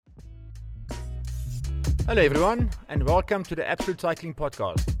Hello everyone, and welcome to the Absolute Cycling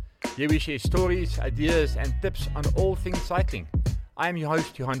Podcast. Here we share stories, ideas and tips on all things cycling. I am your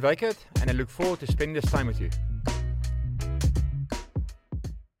host Johan Weikert, and I look forward to spending this time with you.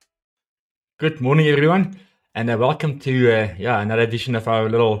 Good morning everyone, and welcome to another edition of our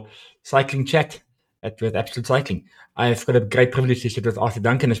little cycling chat with Absolute Cycling. I've got a great privilege to sit with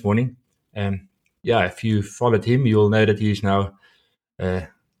Duncan this morning. If you followed him, you'll know that he's now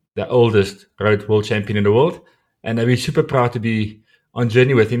the oldest road world champion in the world, and we're super proud to be on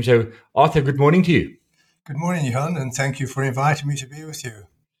journey with him. So, Arthur, good morning to you. Good morning, Johan, and thank you for inviting me to be with you.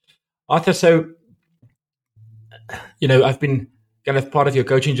 Arthur, so, I've been kind of part of your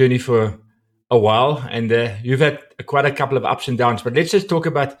coaching journey for a while, and you've had quite a couple of ups and downs, but let's just talk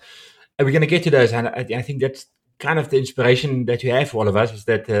about, we're going to get to those, and I think that's kind of the inspiration that you have for all of us, is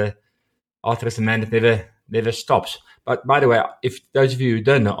that Arthur is a man that never stops. But by the way, if those of you who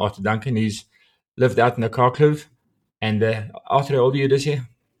don't know Arthur Duncan, he's lived out in the Karkloof. And Arthur, how old are you this year?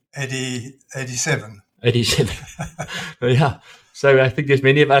 87. 87. Yeah. So I think there's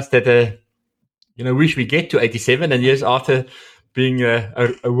many of us that, wish we get to 87. And here's Arthur being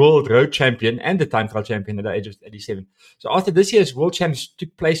a world road champion and a time trial champion at the age of 87. So Arthur, this year's world champs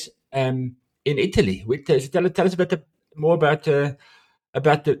took place in Italy. Tell us a bit more about the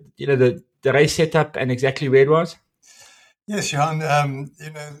race setup and exactly where it was. Yes, Johan.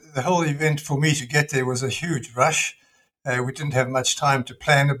 The whole event for me to get there was a huge rush. We didn't have much time to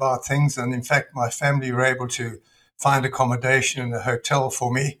plan about things, and in fact, my family were able to find accommodation in a hotel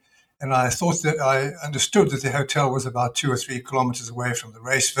for me. And I understood that the hotel was about 2 or 3 kilometers away from the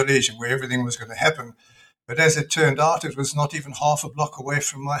race village and where everything was going to happen. But as it turned out, it was not even half a block away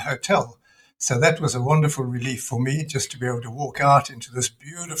from my hotel. So that was a wonderful relief for me, just to be able to walk out into this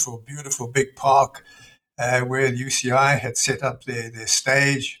beautiful, beautiful big park where UCI had set up their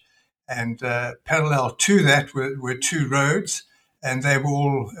stage. And parallel to that were 2 roads, and they were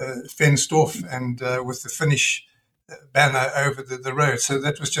all fenced off and with the finish banner over the road. So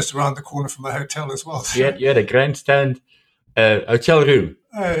that was just around the corner from my hotel as well. You had a grandstand hotel room.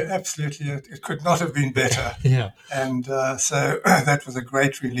 Oh, absolutely. It could not have been better. Yeah. And so that was a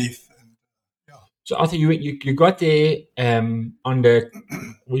great relief. So Arthur, you got there on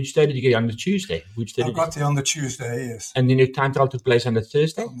which day did you get on the Tuesday? I got there on the Tuesday, yes. And then your time trial took place on the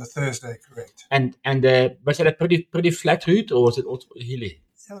Thursday? On the Thursday, correct. And was it a pretty flat route, or was it also hilly?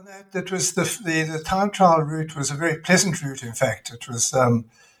 Yeah, that was the time trial route was a very pleasant route. In fact, it was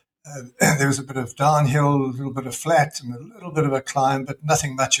there was a bit of downhill, a little bit of flat, and a little bit of a climb, but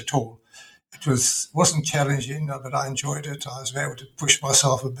nothing much at all. It wasn't challenging, but I enjoyed it. I was able to push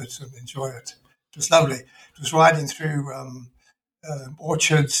myself a bit and enjoy it. It was lovely. It was riding through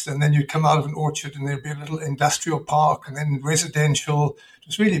orchards, and then you'd come out of an orchard and there'd be a little industrial park and then residential. It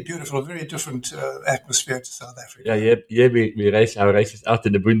was really beautiful, a very different atmosphere to South Africa. Yeah, we race our races out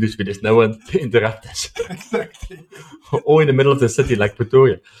in the Bundes where there's no one to interrupt us. Exactly. Or in the middle of the city like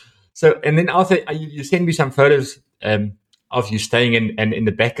Pretoria. So, and then Arthur, you sent me some photos of you staying in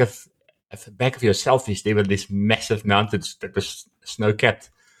the back of your selfies. There were these massive mountains that was snow-capped.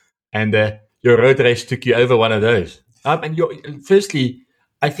 And your road race took you over one of those. Firstly,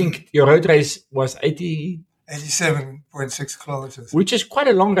 I think your road race was 87.6 kilometers. Which is quite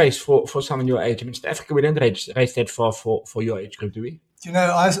a long race for someone your age. I mean, South Africa, we don't race that far for your age group, do we?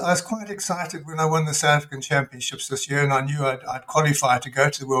 I was quite excited when I won the South African Championships this year, and I knew I'd qualify to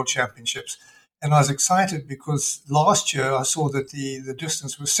go to the World Championships. And I was excited because last year I saw that the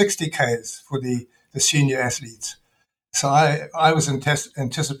distance was 60 Ks for the senior athletes. So I was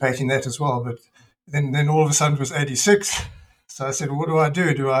anticipating that as well, but then all of a sudden it was 86. So I said, well, what do I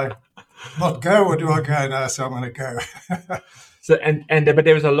do? Do I not go, or do I go? No, so I'm going to go. So but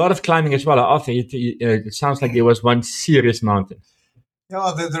there was a lot of climbing as well. Arthur, it sounds like there was one serious mountain.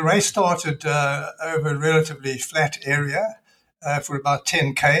 Yeah, the race started over a relatively flat area for about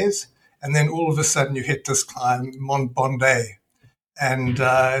 10 Ks, and then all of a sudden you hit this climb, Mont Bondet. And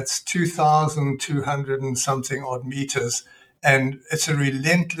it's 2,200 and something odd meters. And it's a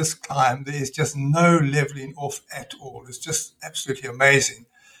relentless climb. There's just no leveling off at all. It's just absolutely amazing.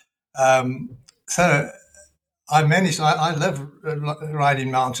 So I managed, I love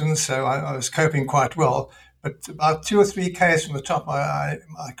riding mountains, so I was coping quite well. But about 2 or 3 Ks from the top, I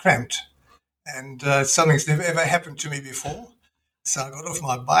cramped. And something's never ever happened to me before. So I got off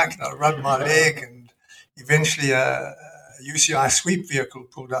my bike and I rubbed my leg, and eventually UCI sweep vehicle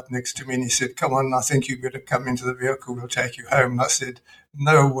pulled up next to me and he said, come on, I think you better come into the vehicle, we'll take you home. And I said,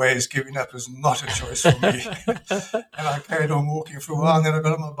 no ways, giving up is not a choice for me. And I carried on walking for a while, and then I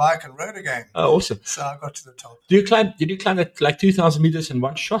got on my bike and rode again. Oh, awesome. So I got to the top. Did you climb it like 2,000 meters in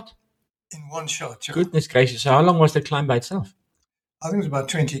one shot? in one shot. Goodness gracious! So how long was the climb by itself? I think it was about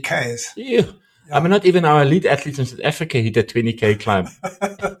 20 Ks. Yeah. I mean, not even our elite athletes in South Africa hit a 20K climb.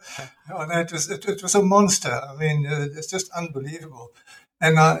 It was a monster. I mean, it's just unbelievable.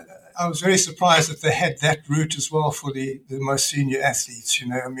 And I was very surprised that they had that route as well for the most senior athletes.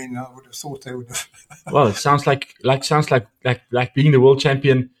 I mean, I would have thought they would have. Well, it sounds like being the world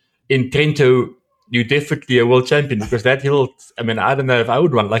champion in Trento. You're definitely a world champion, because that hill. I mean, I don't know if I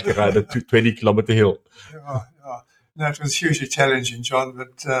would want like to ride a 20-kilometer hill. Yeah. No, it was hugely challenging, John,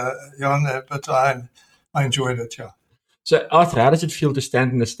 but I enjoyed it. Yeah. So, Arthur, how does it feel to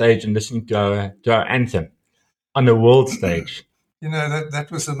stand on the stage and listen to our anthem on the world stage? That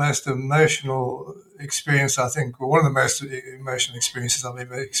was the most emotional experience, I think, or one of the most emotional experiences I've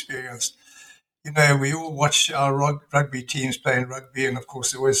ever experienced. We all watch our rugby teams playing rugby, and of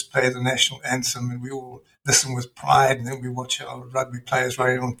course they always play the national anthem, and we all listen with pride, and then we watch our rugby players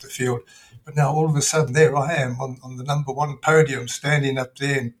running onto the field. But now all of a sudden there I am on the number one podium, standing up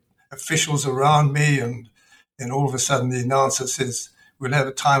there, and officials around me, and then all of a sudden the announcer says, "We'll have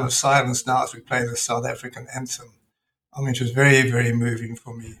a time of silence now as we play the South African anthem." I mean, it was very, very moving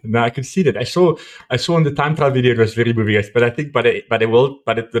for me. No, I can see that. I saw in the time trial video it was very moving. But I think by the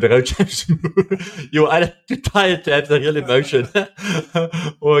road champs, you were either too tired to have the real emotion,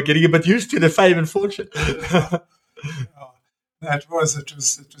 or getting a bit used to the fame and fortune. It was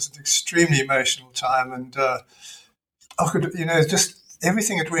an extremely emotional time, and I could, just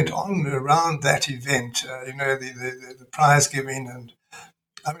everything that went on around that event. The prize giving, and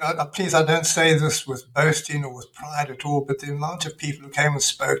I mean, please, I don't say this with boasting or with pride at all, but the amount of people who came and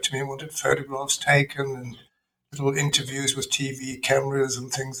spoke to me and wanted photographs taken and little interviews with TV cameras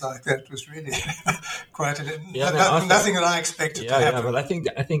and things like that was really quite nothing that I expected to happen. Yeah, well, I think.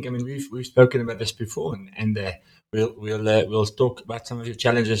 I mean, we've spoken about this before, and we'll talk about some of your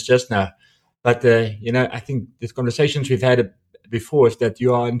challenges just now. But I think the conversations we've had before is that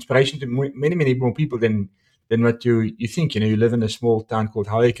you are inspiration to many more people than what you think. You live in a small town called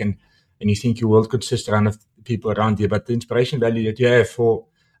Howick, and you think your world consists around of people around you. But the inspiration value that you have for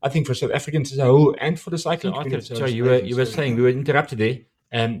South Africans as a whole, and for the cycling community. Sorry, you were saying, we were interrupted there.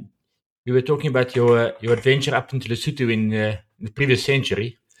 We were talking about your adventure up into Lesotho in the previous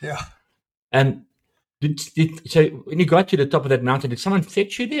century. Yeah. And so when you got to the top of that mountain, did someone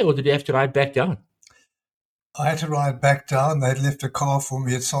fetch you there, or did you have to ride back down? I had to ride back down. They'd left a car for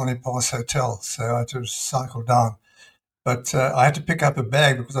me at Sani Pass Hotel, so I had to cycle down. But I had to pick up a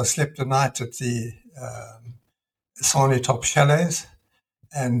bag because I slept the night at the Sani Top Chalets,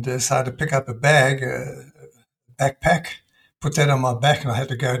 and so I had to pick up a bag, backpack, put that on my back, and I had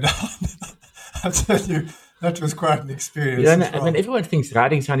to go down. I tell you, that was quite an experience. Yeah, I mean, everyone thinks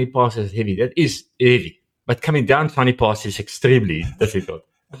riding Sani Pass is heavy. That is heavy. But coming down Sani Pass is extremely difficult.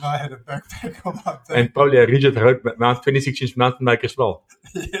 And I had a backpack on my back. And probably a rigid road, 26-inch mountain bike as well.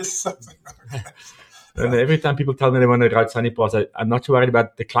 Yes, something like that. And every time people tell me they want to ride Sani Pass, I'm not too worried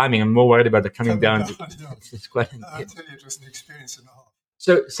about the climbing. I'm more worried about the coming down. Yeah. It's quite. I tell you, it was an experience and a half.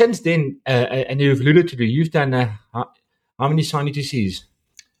 So since then, and you've alluded to you've done how many Sani to Seas?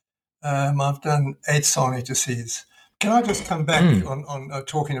 I've done 8 Sani to Seas. Can I just come back on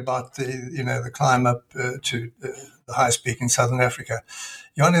talking about the climb up to the highest peak in southern Africa?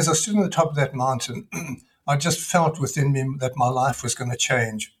 Jan, as I stood on the top of that mountain, I just felt within me that my life was going to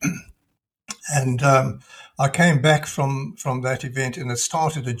change. And I came back from that event, and it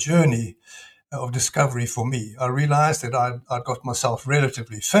started a journey of discovery for me. I realized that I'd got myself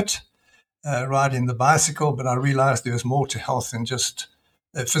relatively fit riding the bicycle, but I realized there was more to health than just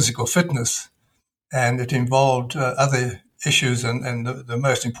physical fitness. And it involved other issues, and the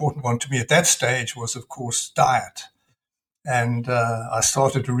most important one to me at that stage was, of course, diet. And I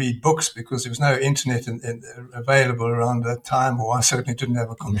started to read books because there was no internet available around that time, or I certainly didn't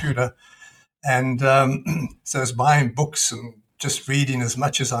have a computer. And so I was buying books and just reading as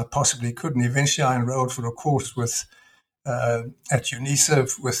much as I possibly could. And eventually I enrolled for a course at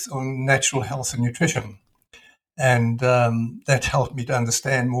UNISA on natural health and nutrition. And that helped me to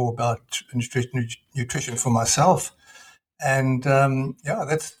understand more about nutrition for myself. And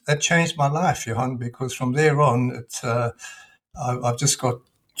that changed my life, Johan, because from there on, I've just got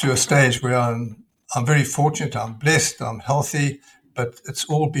to a stage where I'm very fortunate, I'm blessed, I'm healthy, but it's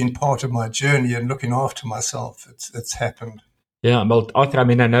all been part of my journey and looking after myself. It's happened. Yeah, well, Arthur, I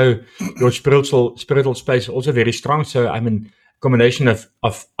mean, I know your spiritual space is also very strong. So, I mean, combination of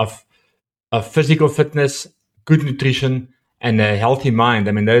physical fitness, good nutrition, and a healthy mind.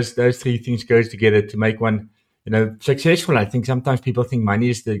 I mean, those 3 things goes together to make one, successful. I think sometimes people think money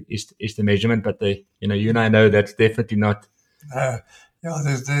is the measurement, but you and I know that's definitely not. Yeah,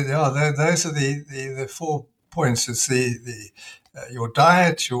 those are the 4 points. It's your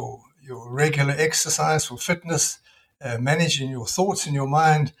diet, your regular exercise for fitness, managing your thoughts in your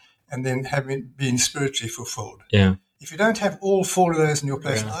mind, and then having been spiritually fulfilled. Yeah. If you don't have all 4 of those in your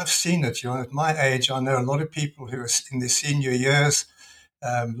place, Yeah. and I've seen it, at my age, I know a lot of people who are in their senior years.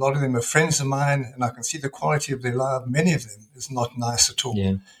 A lot of them are friends of mine, and I can see the quality of their life. Many of them is not nice at all.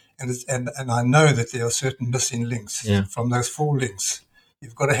 Yeah. And I know that there are certain missing links. Yeah. From those 4 links.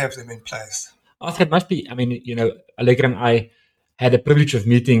 You've got to have them in place. I think it must be. I mean, Allegra and I had the privilege of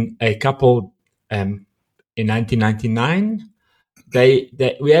meeting a couple in 1999.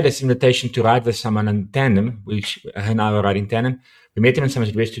 We had this invitation to ride with someone in tandem. Her and I were riding tandem. We met them in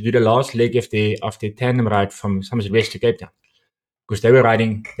Somerset West to do the last leg of their tandem ride from Somerset West to Cape Town, because they were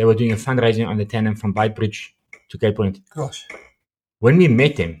doing a fundraising on the tandem from Beitbridge to Cape Point. Gosh. When we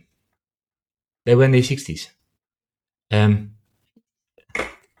met them, they were in their 60s.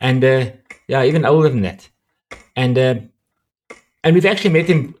 Even older than that. And we've actually met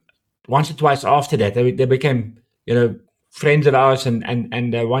them once or twice after that. They became, friends of ours. And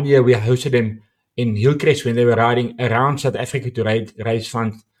 1 year we hosted them in Hillcrest when they were riding around South Africa to raise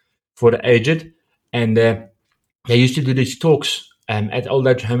funds for the aged. And they used to do these talks at old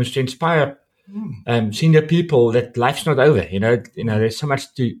age homes to inspire senior people that life's not over. There's so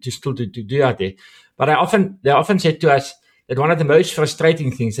much to still to do out there. But they often said to us that one of the most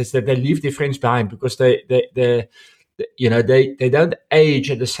frustrating things is that they leave their friends behind because they don't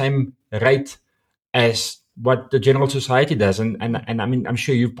age at the same rate as what the general society does. And I mean, I'm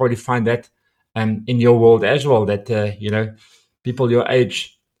sure you probably find that in your world as well, that, people your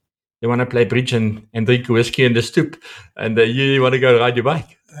age, they want to play bridge and drink whiskey in the stoop, and you want to go ride your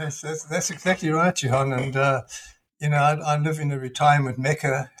bike. That's exactly right, Johan. And, I live in a retirement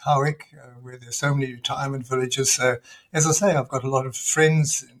mecca, Howick, where there's so many retirement villages. So, as I say, I've got a lot of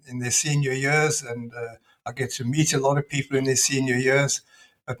friends in their senior years, and I get to meet a lot of people in their senior years,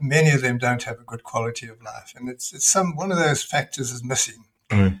 but many of them don't have a good quality of life. And it's one of those factors is missing.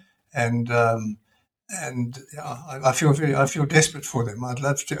 Mm. And I feel desperate for them. I'd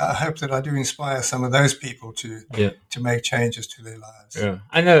love to. I hope that I do inspire some of those people to make changes to their lives. Yeah,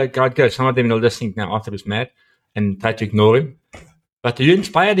 I know. God goes. Some of them will just think now Arthur is mad and try to ignore him. But you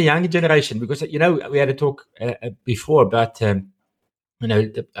inspire the younger generation, because we had a talk before about us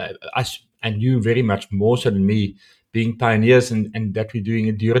and you very much more so than me being pioneers, and that we're doing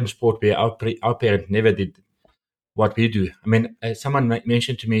endurance sport where our parents never did what we do. I mean, someone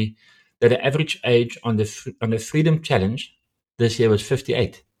mentioned to me that the average age on the Freedom Challenge this year was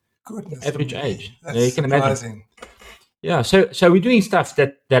 58. Goodness, average age. That's you can surprising. Imagine. Yeah, so we're doing stuff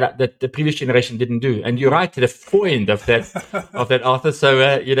that the previous generation didn't do, and you're right to the forend of that Arthur.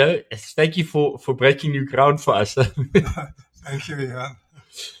 So thank you for breaking new ground for us. Thank you, Jan.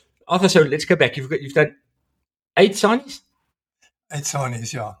 Arthur, so let's go back. You've done 8 sarnies? 8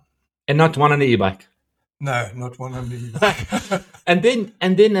 sarnies, yeah. And not one on the e-bike? No, not one on the e-bike. and then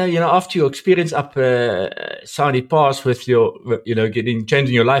after your experience up Sarnie Pass with your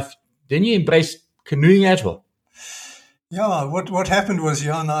changing your life, then you embraced canoeing as well. Yeah, what happened was,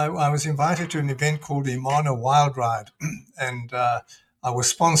 Jan, I was invited to an event called the Imana Wild Ride, and I was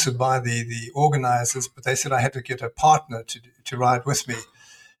sponsored by the organizers, but they said I had to get a partner to ride with me.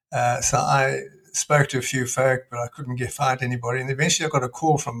 So I spoke to a few folk, but I couldn't find anybody. And eventually I got a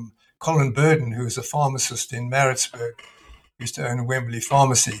call from Colin Burden, who was a pharmacist in Maritzburg, used to own a Wembley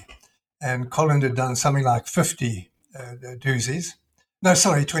pharmacy. And Colin had done something like 50 doozies. No,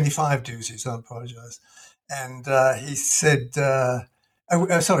 sorry, 25 doozies. I apologize. And he said,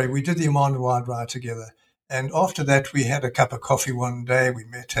 we did the Imana Wild Ride together. And after that, we had a cup of coffee one day. We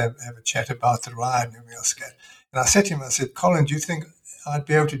met to have a chat about the ride and everything else. And I said to him, Colin, do you think I'd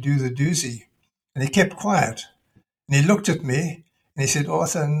be able to do the doozy? And he kept quiet. And he looked at me and he said,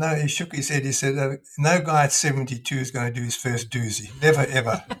 Arthur, no, he shook his head. He said, no guy at 72 is going to do his first doozy. Never,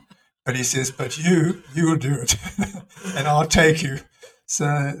 ever. But he says, but you will do it. And I'll take you. So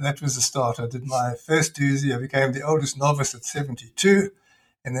that was the start. I did my first doozy. I became the oldest novice at 72.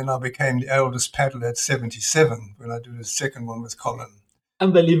 And then I became the oldest paddler at 77 when I did the second one with Colin.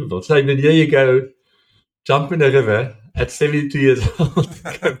 Unbelievable. So then here you go, jump in a river at 72 years old.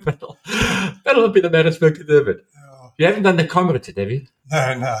 Paddle up in the Maritzburg to do it. You haven't done the Comrades yet, have you? No,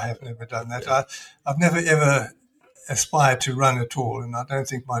 I have never done that. I've never ever aspired to run at all, and I don't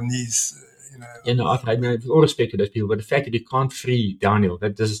think my knees, I mean, with all respect to those people, but the fact that you can't free downhill,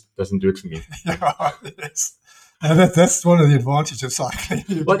 that just doesn't do it for me. Yes. No, that's one of the advantages of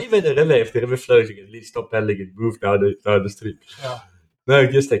cycling. Well, even the river, if the river flows, you can at least stop paddling and move down the street. Yeah. No,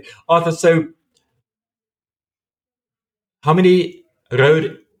 just like Arthur. So, how many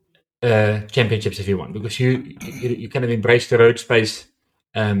road championships have you won? Because you kind of embrace the road space,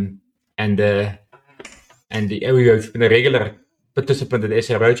 and you've been a regular participant at the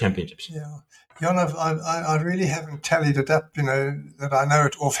SA Road Championships. Yeah, Jan, I really haven't tallied it up, that I know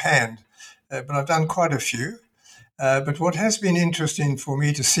it offhand, but I've done quite a few. But what has been interesting for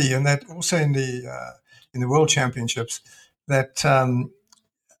me to see, and that also in the World Championships, that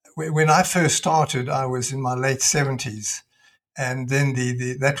when I first started, I was in my late 70s. And then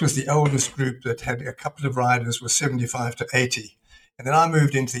that was the oldest group that had a couple of riders was 75 to 80. And then I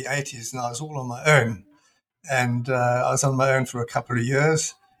moved into the 80s and I was all on my own. And I was on my own for a couple of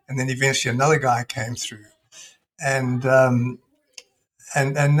years. And then eventually another guy came through. And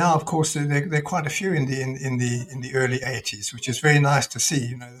now, of course, there are quite a few in the early 80s, which is very nice to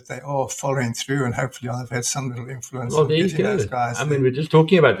see, that they are following through, and hopefully I've had some little influence on getting those guys. I mean, we're just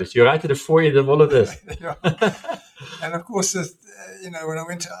talking about this. You're right at the forefront of all of this. And of course, when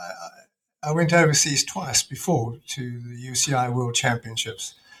I went overseas twice before to the UCI World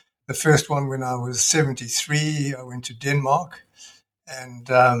Championships. The first one when I was 73, I went to Denmark, and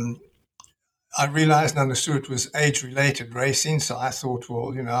I realized and understood it was age-related racing. So I thought,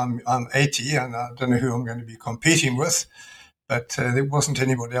 well, I'm 80 and I don't know who I'm going to be competing with, but there wasn't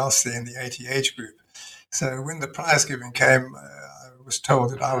anybody else there in the 80 age group. So when the prize giving came, I was told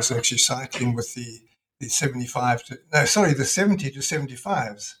that I was actually cycling with the 70 to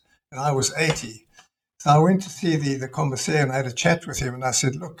 75s, and I was 80. So I went to see the commissaire and I had a chat with him, and I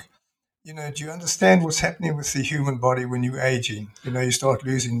said, look, do you understand what's happening with the human body when you're aging? You start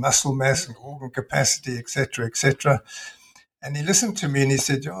losing muscle mass and organ capacity, etc., etc. And he listened to me and he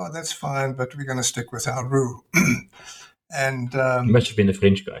said, oh, that's fine, but we're going to stick with our rule. And you must have been a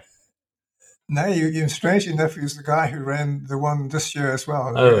French guy. No, strange enough, he was the guy who ran the one this year as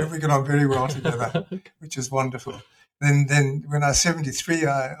well. Oh. We get on very well together, which is wonderful. Then when I was 73,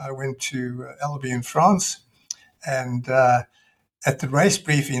 I went to Albi in France, and at the race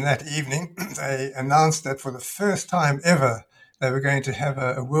briefing that evening, they announced that for the first time ever, they were going to have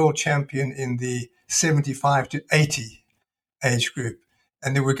a world champion in the 75 to 80 age group.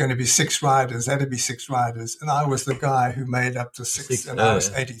 And there were going to be 6 riders. That'd be 6 riders. And I was the guy who made up to 6 and I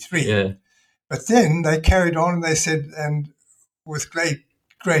was 83. Yeah. But then they carried on and they said, and with great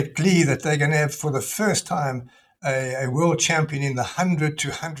glee, that they're going to have for the first time a world champion in the 100 to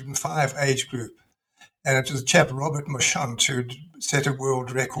 105 age group. And it was a chap, Robert Mouchant, who'd set a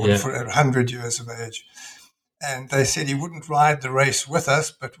world record for 100 years of age. And they said he wouldn't ride the race with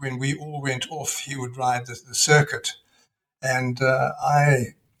us, but when we all went off, he would ride the circuit. And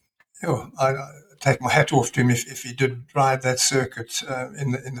I take my hat off to him if he did ride that circuit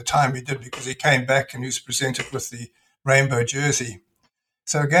in the time he did, because he came back and he was presented with the rainbow jersey.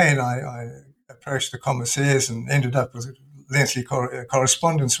 So again, I approached the commissaires and ended up with a lengthy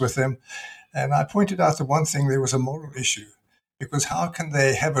correspondence with them. And I pointed out that one thing, there was a moral issue, because how can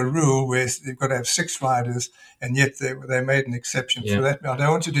they have a rule where they've got to have 6 riders and yet they made an exception for that? I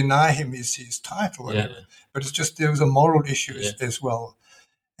don't want to deny him his title, but it's just there was a moral issue as well.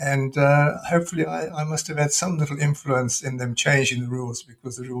 And hopefully I must have had some little influence in them changing the rules,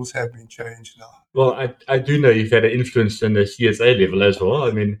 because the rules have been changed now. Well, I do know you've had an influence in the CSA level as well.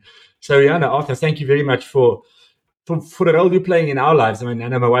 I mean, so Arthur, thank you very much for the role you're playing in our lives. I mean, I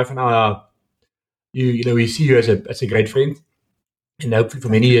know my wife and I are, we see you as a great friend, and hopefully for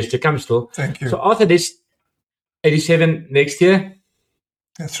many years to come still. Thank you. So Arthur, this 87 next year.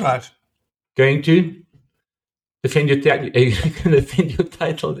 That's right. Going to defend your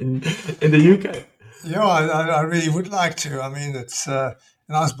title in the UK. Yeah, I really would like to. I mean, it's and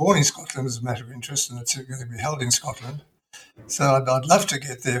I was born in Scotland as a matter of interest, and it's going to be held in Scotland. So I'd love to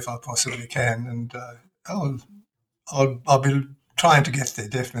get there if I possibly can, and I'll be trying to get there,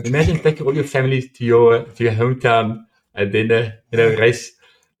 definitely. Imagine taking all your family to your hometown and then race.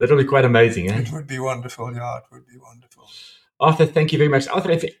 That'll be quite amazing, eh? It would be wonderful. Yeah, it would be wonderful. Arthur, thank you very much.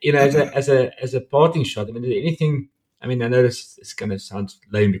 Arthur, as a parting shot, I mean, is there anything? I mean, I know this kind of sounds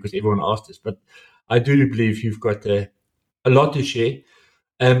lame because everyone asked this, but I do believe you've got a lot to share.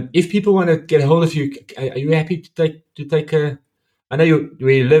 If people want to get a hold of you, are you happy to take a? I know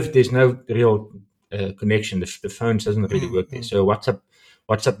where you live, there's no real connection. The phone doesn't really work there. So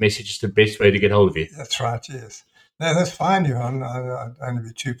WhatsApp message is the best way to get hold of you. That's right. Yes. No, that's fine, Johan. I'd only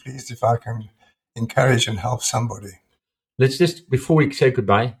be too pleased if I can encourage and help somebody. Let's just, before we say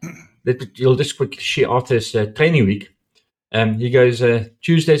goodbye, you'll just quickly share Arthur's training week. He goes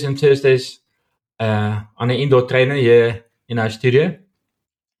Tuesdays and Thursdays on an indoor trainer here in our studio.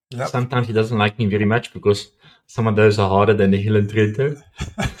 Yep. Sometimes he doesn't like me very much because some of those are harder than the hill and Trento.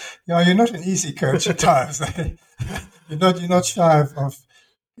 Yeah, you're not an easy coach at times. You're not shy of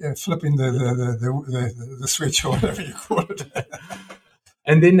flipping the switch or whatever you call it.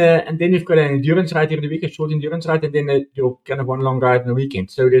 And then you've got an endurance ride during the week, a short endurance ride, and then your kind of one long ride on the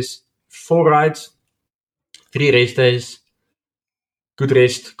weekend. So there's 4 rides, 3 race days, good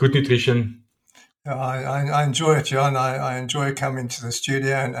rest, good nutrition. Yeah, I enjoy it, John. I enjoy coming to the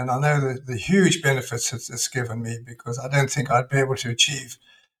studio, and I know the huge benefits it's given me, because I don't think I'd be able to achieve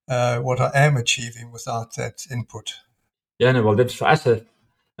what I am achieving without that input. Yeah, no, well, that's for us an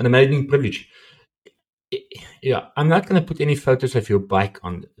amazing privilege. Yeah, I'm not going to put any photos of your bike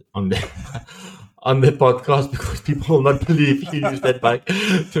on the on the podcast, because people will not believe you use that bike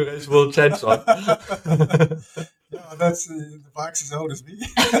to race world champs on. Yeah, that's the bike's as old as me.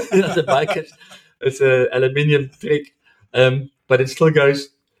 Yeah, the bike it's an aluminium trick, but it still goes.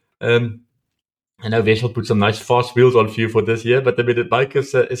 I know Vessel put some nice fast wheels on for you for this year, but I mean, the bike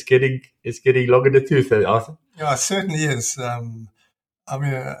is getting long in the tooth, Arthur. Yeah, it certainly is. I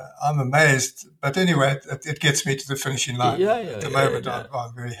mean, I'm amazed, but anyway, it gets me to the finishing line. At the moment,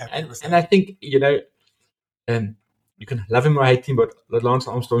 I'm very happy with that. And I think, you can love him or hate him, but Lance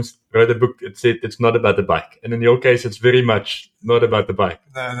Armstrong wrote a book that said it's not about the bike. And in your case, it's very much not about the bike.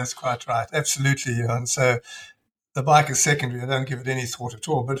 No, that's quite right. Absolutely. And so the bike is secondary. I don't give it any thought at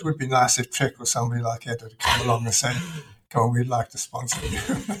all, but it would be nice if Trek or somebody like that would come along and say, "Come on, we'd like to sponsor you."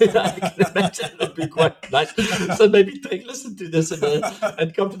 I can imagine it would be quite nice. So maybe Trek, listen to this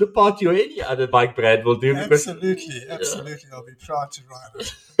and come to the party, or any other bike brand will do. Absolutely. I'll be proud to ride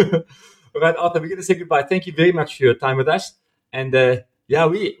it. All right, Arthur, we're going to say goodbye. Thank you very much for your time with us. And that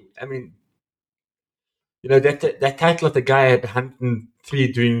title of the guy at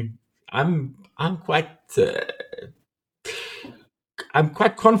 103 doing, I'm quite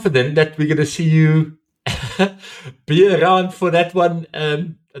confident that we're going to see you be around for that one.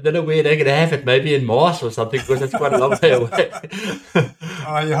 I don't know where they're going to have it, maybe in Mars or something, because it's quite a long way away.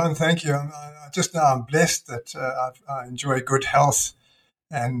 Johan, thank you. I'm blessed that I enjoy good health,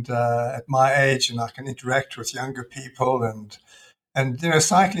 and at my age, and I can interact with younger people, and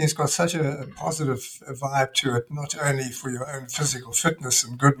cycling has got such a positive vibe to it, not only for your own physical fitness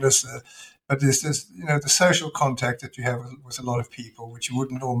and goodness, but there's this, the social contact that you have with a lot of people, which you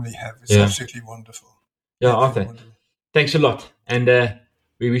wouldn't normally have. It's absolutely wonderful. Yeah, Arthur, thanks a lot, and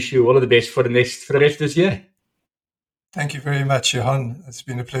we wish you all of the best for the rest of this year. Thank you very much, Johan. It's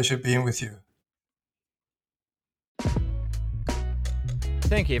been a pleasure being with you.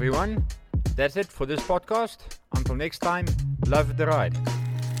 Thank you, everyone. That's it for this podcast. Until next time, love the ride.